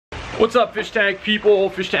What's up, fish tank people?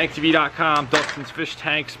 FishTankTV.com, Dustin's Fish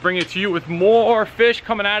Tanks, bringing it to you with more fish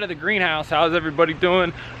coming out of the greenhouse. How's everybody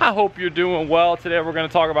doing? I hope you're doing well. Today we're going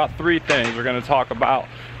to talk about three things. We're going to talk about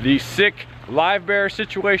the sick live bear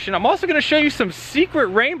situation. I'm also going to show you some secret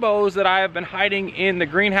rainbows that I have been hiding in the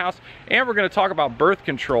greenhouse, and we're going to talk about birth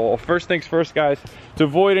control. First things first, guys, to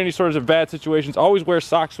avoid any sorts of bad situations, always wear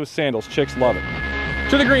socks with sandals. Chicks love it.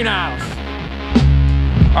 To the greenhouse.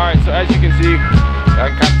 All right, so as you can see, I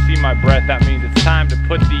can kind of see my breath. That means it's time to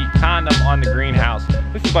put the condom on the greenhouse.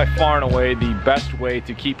 This is by far and away the best way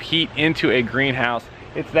to keep heat into a greenhouse.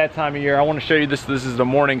 It's that time of year. I want to show you this. This is the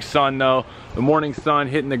morning sun though. The morning sun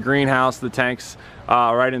hitting the greenhouse, the tanks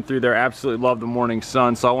right in through there. Absolutely love the morning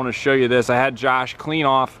sun. So I want to show you this. I had Josh clean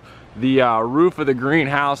off the roof of the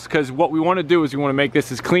greenhouse because what we want to do is we want to make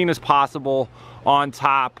this as clean as possible on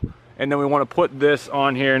top. And then we want to put this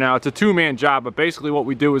on here. Now it's a two-man job, but basically what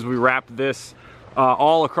we do is we wrap this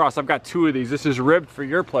all across. I've got two of these. This is ribbed for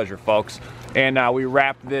your pleasure, folks. And we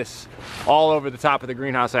wrap this all over the top of the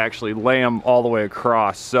greenhouse. I actually lay them all the way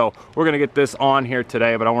across. So we're gonna get this on here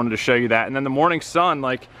today, but I wanted to show you that. And then the morning sun,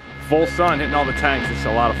 like full sun hitting all the tanks, it's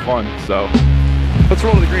a lot of fun. So let's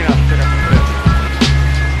roll to the greenhouse and check out the fish.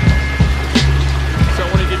 So I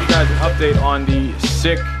want to give you guys an update on the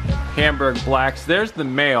sick Hamburg blacks. There's the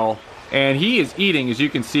male, and he is eating. As you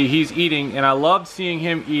can see, he's eating, and I love seeing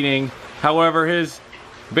him eating. However, his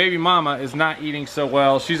baby mama is not eating so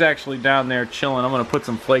well. She's actually down there chilling. I'm gonna put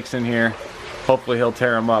some flakes in here. Hopefully he'll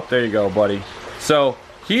tear them up. There you go, buddy. So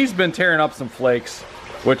he's been tearing up some flakes,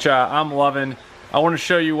 which I'm loving. I want to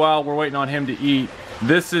show you while we're waiting on him to eat.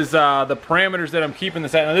 This is the parameters that I'm keeping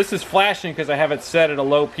this at. Now this is flashing because I have it set at a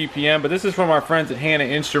low PPM, but this is from our friends at Hanna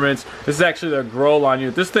Instruments. This is actually their grow line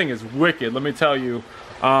unit. This thing is wicked, let me tell you.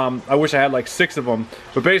 I wish I had like 6 of them.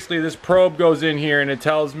 But basically this probe goes in here and it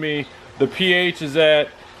tells me the pH is at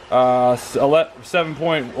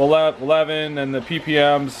 7.11 and the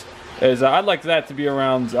ppms is, I'd like that to be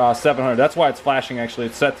around 700. That's why it's flashing actually.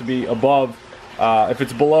 It's set to be above, if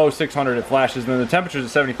it's below 600 it flashes, and then the temperature is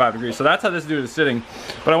at 75 degrees. So that's how this dude is sitting.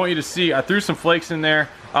 But I want you to see, I threw some flakes in there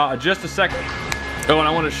just a second. Oh, and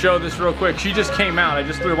I want to show this real quick. She just came out. I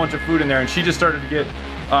just threw a bunch of food in there and she just started to get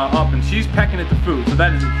up and she's pecking at the food. So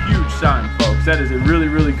that is a huge sign, folks. That is a really,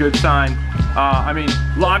 really good sign. I mean,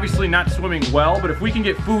 obviously not swimming well, but if we can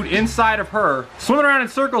get food inside of her, swimming around in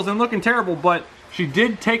circles and looking terrible, but she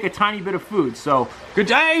did take a tiny bit of food. So good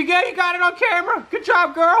job. Hey, you got it on camera. Good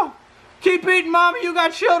job, girl. Keep eating, mama. You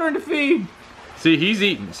got children to feed. See, he's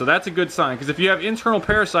eating, so that's a good sign. Because if you have internal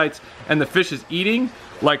parasites and the fish is eating,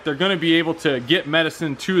 like they're going to be able to get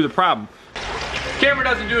medicine to the problem. Camera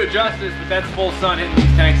doesn't do it justice, but that's full sun hitting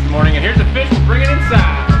these tanks in the morning. And here's the fish we're bringing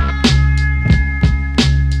inside.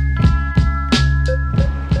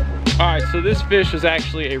 Alright, so this fish is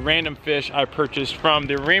actually a random fish I purchased from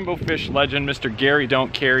the rainbow fish legend, Mr. Gary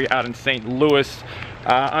Don't Carry, out in St. Louis.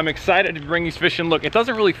 I'm excited to bring these fish in. Look, it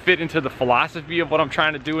doesn't really fit into the philosophy of what I'm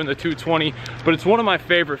trying to do in the 220, but it's one of my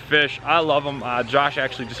favorite fish. I love them. Josh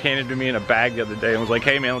actually just handed to me in a bag the other day and was like,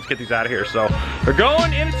 hey man, let's get these out of here. So they're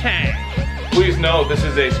going in a tank. Please know this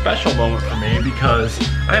is a special moment for me because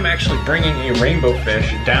I'm actually bringing a rainbow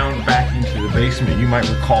fish down back into the basement. You might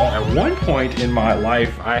recall at one point in my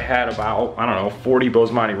life I had about, I don't know, 40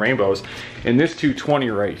 Bosemani rainbows in this 220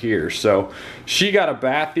 right here. So she got a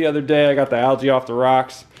bath the other day. I got the algae off the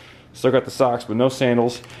rocks. Still got the socks but no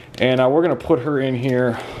sandals. And we're gonna put her in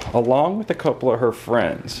here along with a couple of her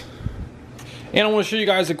friends. And I want to show you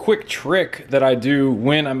guys a quick trick that I do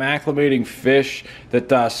when I'm acclimating fish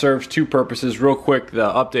that serves two purposes. Real quick, the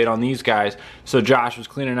update on these guys. So Josh was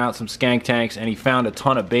cleaning out some skank tanks and he found a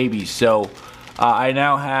ton of babies. So I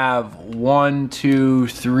now have 1, 2,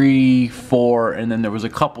 3, 4, and then there was a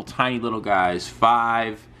couple tiny little guys,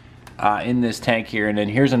 5 in this tank here. And then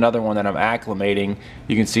here's another one that I'm acclimating.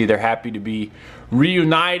 You can see they're happy to be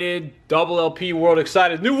reunited. Double LP World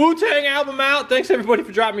excited. New Wu-Tang album out. Thanks everybody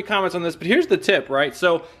for dropping me comments on this. But here's the tip, right?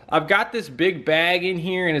 So I've got this big bag in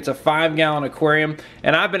here and it's a 5-gallon aquarium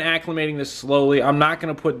and I've been acclimating this slowly. I'm not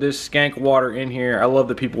gonna put this skank water in here. I love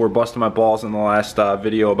that people were busting my balls in the last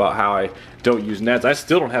video about how I don't use nets. I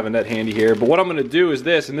still don't have a net handy here, but what I'm gonna do is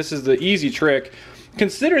this, and this is the easy trick.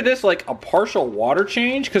 Consider this like a partial water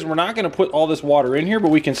change because we're not gonna put all this water in here,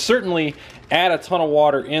 but we can certainly add a ton of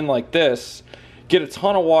water in like this. Get a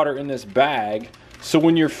ton of water in this bag. So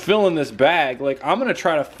when you're filling this bag, like I'm gonna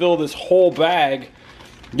try to fill this whole bag,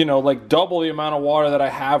 you know, like double the amount of water that I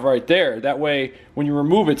have right there. That way, when you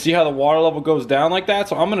remove it, see how the water level goes down like that?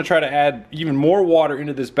 So I'm gonna try to add even more water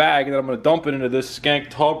into this bag, and then I'm gonna dump it into this skank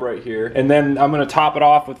tub right here. And then I'm gonna top it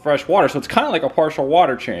off with fresh water. So it's kind of like a partial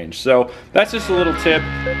water change. So that's just a little tip.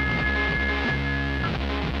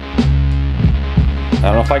 I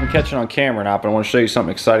don't know if I can catch it on camera or not, but I want to show you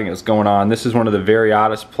something exciting that's going on. This is one of the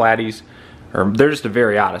Variatus platies, or they're just a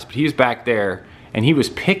Variatus, but he's back there and he was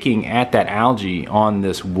picking at that algae on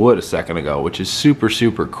this wood a second ago, which is super,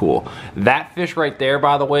 super cool. That fish right there,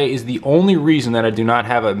 by the way, is the only reason that I do not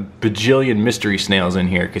have a bajillion mystery snails in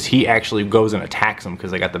here, because he actually goes and attacks them because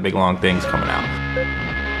they got the big long things coming out.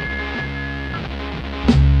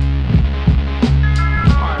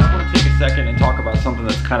 Second and talk about something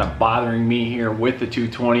that's kind of bothering me here with the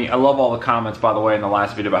 220. I love all the comments, by the way, in the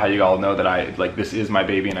last video about how you all know that I like this is my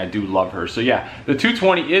baby and I do love her. So yeah, the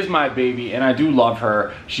 220 is my baby and I do love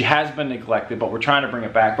her. She has been neglected, but we're trying to bring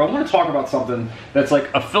it back. But I want to talk about something that's like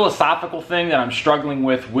a philosophical thing that I'm struggling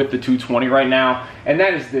with the 220 right now, and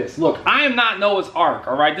that is this. Look, I am not Noah's Ark,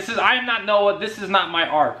 all right? I am not Noah. This is not my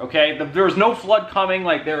ark, okay? There is no flood coming.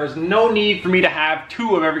 Like, there is no need for me to have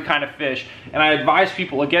 2 of every kind of fish, and I advise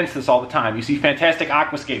people against this all the time. You see fantastic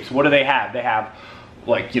aquascapes. What do they have? They have,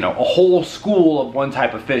 like, you know, a whole school of one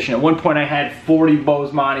type of fish. And at one point I had 40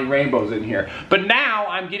 Bosemani rainbows in here. But now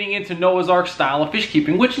I'm getting into Noah's Ark style of fish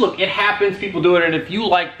keeping, which, look, it happens. People do it, and if you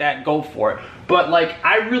like that, go for it. But, like,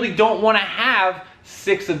 I really don't want to have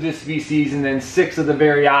 6 of this species and then 6 of the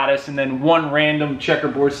Variatus and then 1 random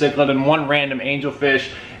checkerboard cichlid and 1 random angelfish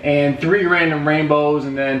and 3 random rainbows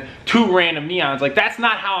and then 2 random neons. Like, that's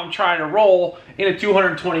not how I'm trying to roll in a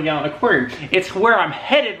 220-gallon aquarium. It's where I'm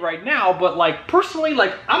headed right now, but, like, personally,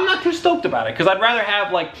 like, I'm not too stoked about it, because I'd rather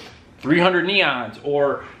have like 300 neons,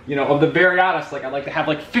 or, you know, of the Variatus, like, I'd like to have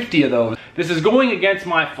like 50 of those. This is going against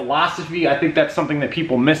my philosophy. I think that's something that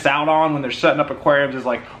people miss out on when they're setting up aquariums, is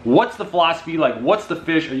like, what's the philosophy? Like, what's the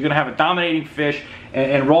fish? Are you gonna have a dominating fish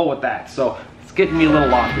and roll with that? So it's getting me a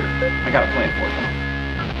little off here. I got a plan for it though.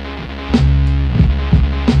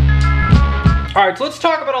 All right, so let's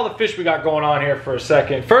talk about all the fish we got going on here for a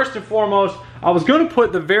second. First and foremost, I was going to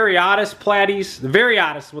put the Variatus platies. The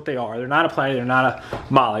Variatus is what they are. They're not a platy, they're not a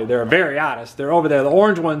molly. They're a Variatus. They're over there, the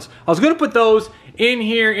orange ones. I was going to put those in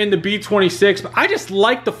here in the B26, but I just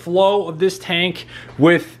like the flow of this tank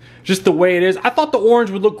with just the way it is. I thought the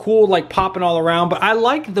orange would look cool, like popping all around, but I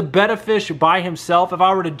like the betta fish by himself. If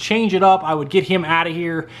I were to change it up, I would get him out of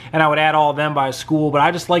here and I would add all of them by a school, but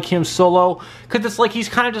I just like him solo, because it's like he's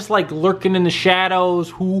kind of just like lurking in the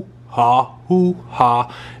shadows. Hoo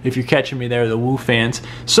ha, if you're catching me there, the Woo fans.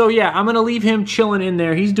 So yeah, I'm gonna leave him chilling in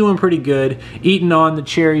there. He's doing pretty good, eating on the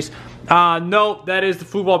cherries. No, that is the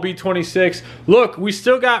Fluval B26. Look, we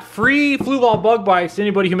still got free Fluval bug bites.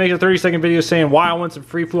 Anybody who makes a 30-second video saying why I want some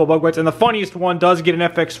free Fluval bug bites, and the funniest one does get an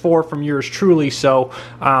FX4 from yours truly. So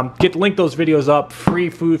link those videos up. Free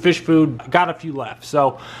food, fish food. Got a few left.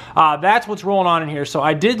 So that's what's rolling on in here. So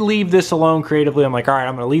I did leave this alone creatively. I'm like, all right,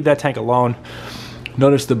 I'm gonna leave that tank alone.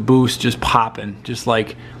 Notice the boost just popping, just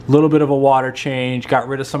like a little bit of a water change. Got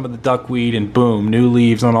rid of some of the duckweed, and boom, new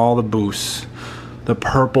leaves on all the boosts. The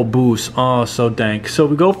purple boost, oh, so dank. So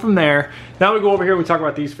we go from there. Now we go over here, we talk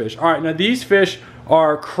about these fish. All right, now these fish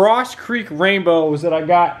are Cross Creek rainbows that I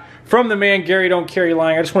got from the man Gary Don't Carry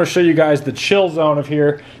line. I just want to show you guys the chill zone of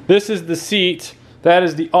here. This is the seat. That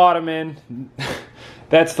is the ottoman.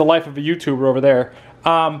 That's the life of a YouTuber over there.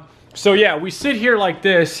 So yeah, we sit here like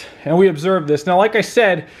this and we observe this. Now, like I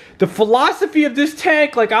said, the philosophy of this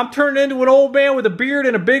tank, like, I'm turned into an old man with a beard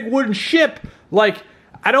and a big wooden ship. Like,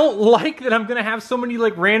 I don't like that I'm gonna have so many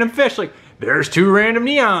like random fish. Like, there's 2 random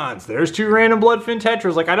neons, there's 2 random bloodfin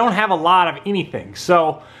tetras. Like, I don't have a lot of anything.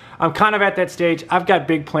 So I'm kind of at that stage. I've got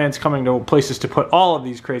big plans coming to places to put all of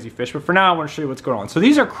these crazy fish, but for now I want to show you what's going on. So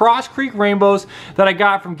these are Cross Creek rainbows that I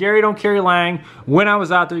got from Gary Don't Carry Lang when I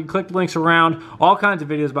was out there. You click the links around, all kinds of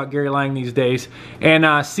videos about Gary Lang these days,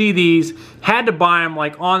 and see these. Had to buy them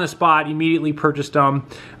like on the spot, immediately purchased them.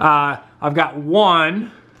 I've got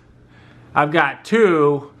 1, I've got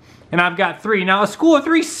 2, and I've got 3. Now a school of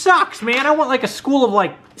 3 sucks, man. I want like a school of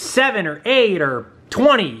like 7 or 8 or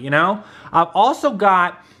 20, you know? I've also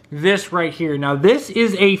got this right here. Now this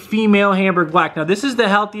is a female Hamburg Black. Now this is the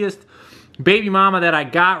healthiest baby mama that I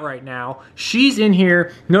got right now. She's in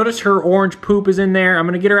here. Notice her orange poop is in there. I'm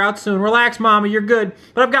gonna get her out soon. Relax, mama, you're good.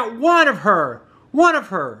 But I've got 1 of her. 1 of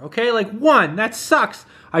her, okay? Like 1, that sucks.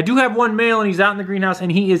 I do have 1 male and he's out in the greenhouse and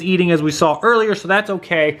he is eating as we saw earlier, so that's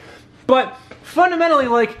okay. But fundamentally,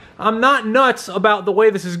 like, I'm not nuts about the way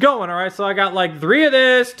this is going, all right? So I got like 3 of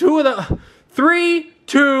this, 2 of the, 3,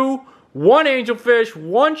 2, 1 angelfish,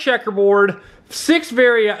 1 checkerboard, 5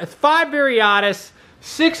 Variatus,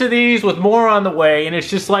 6 of these with more on the way, and it's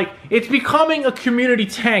just like, it's becoming a community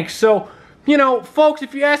tank. So, you know, folks,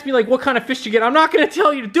 if you ask me like what kind of fish to get, I'm not going to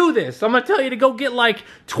tell you to do this. I'm going to tell you to go get like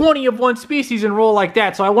 20 of one species and roll like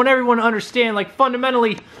that. So I want everyone to understand, like,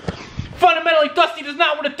 fundamentally, Fundamentally, Dusty does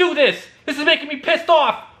not want to do this. This is making me pissed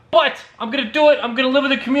off. But I'm going to do it. I'm going to live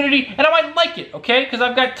with the community. And I might like it, okay? Because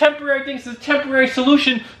I've got temporary things. It's a temporary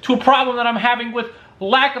solution to a problem that I'm having with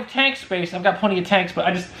lack of tank space. I've got plenty of tanks, but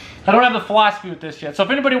I don't have the philosophy with this yet. So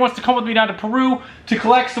if anybody wants to come with me down to Peru to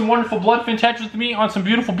collect some wonderful bloodfin tetras with me on some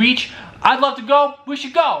beautiful beach, I'd love to go. We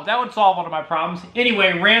should go. That would solve one of my problems.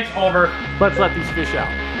 Anyway, rant's over. Let's let these fish out.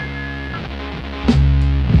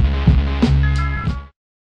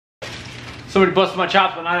 Somebody busted my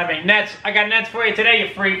chops by not having nets. I got nets for you today,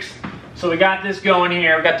 you freaks. So we got this going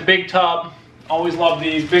here. We got the big tub. Always love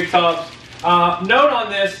these big tubs. Note on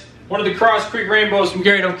this, one of the Cross Creek Rainbows from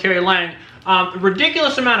Gary Don't Carry Lang.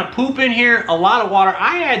 Ridiculous amount of poop in here, a lot of water.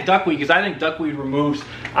 I add duckweed because I think duckweed removes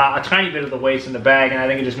a tiny bit of the waste in the bag, and I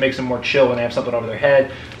think it just makes them more chill when they have something over their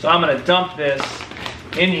head. So I'm gonna dump this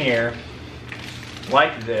in here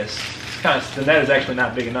like this. It's kind of, the net is actually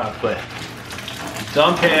not big enough, but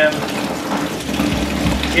dump him.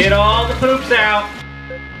 Get all the poops out.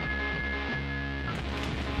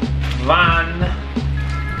 One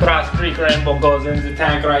Cross Creek Rainbow goes in the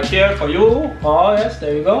tank right here for you. Oh yes,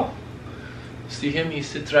 there you go. See him, he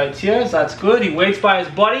sits right here, so that's good. He waits by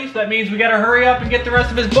his buddies. That means we gotta hurry up and get the rest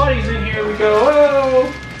of his buddies in here. We go,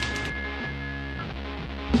 whoa!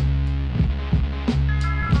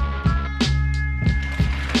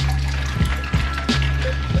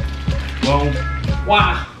 Boom.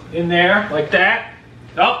 Wow. In there, like that.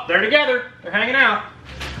 Oh, they're together. They're hanging out.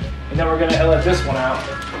 And then we're gonna let this one out.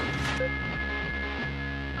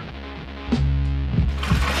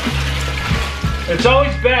 It's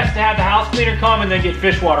always best to have the house cleaner come and then get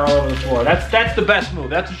fish water all over the floor. That's the best move.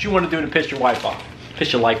 That's what you want to do to piss your wife off.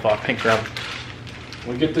 Piss your life off, pink grub.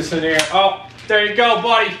 We get this in there. Oh, there you go,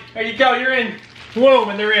 buddy. There you go, you're in. Boom,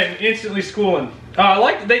 and they're in, instantly schooling.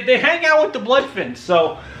 They hang out with the bloodfins.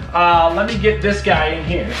 So let me get this guy in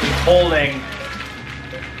here. He's holding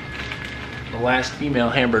the last female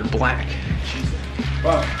Hamburg black.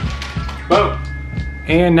 Boom. Boom.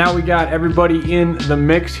 And now we got everybody in the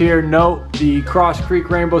mix here. Note the Cross Creek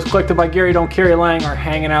Rainbows collected by Gary Don't Carry Lang are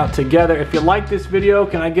hanging out together. If you like this video,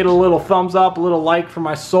 can I get a little thumbs up, a little like for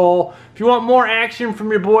my soul? If you want more action from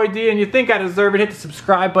your boy D and you think I deserve it, hit the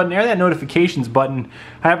subscribe button there, that notifications button.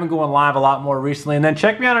 I have been going live a lot more recently. And then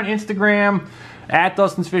check me out on Instagram, at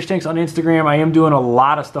Dustin's Fish Tanks on Instagram. I am doing a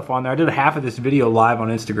lot of stuff on there. I did half of this video live on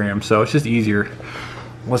Instagram, so it's just easier.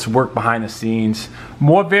 Let's work behind the scenes.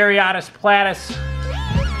 More Variatus Platus.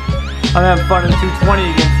 I'm having fun in 220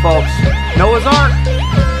 again, folks. Noah's Ark.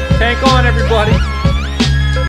 Tank on, everybody.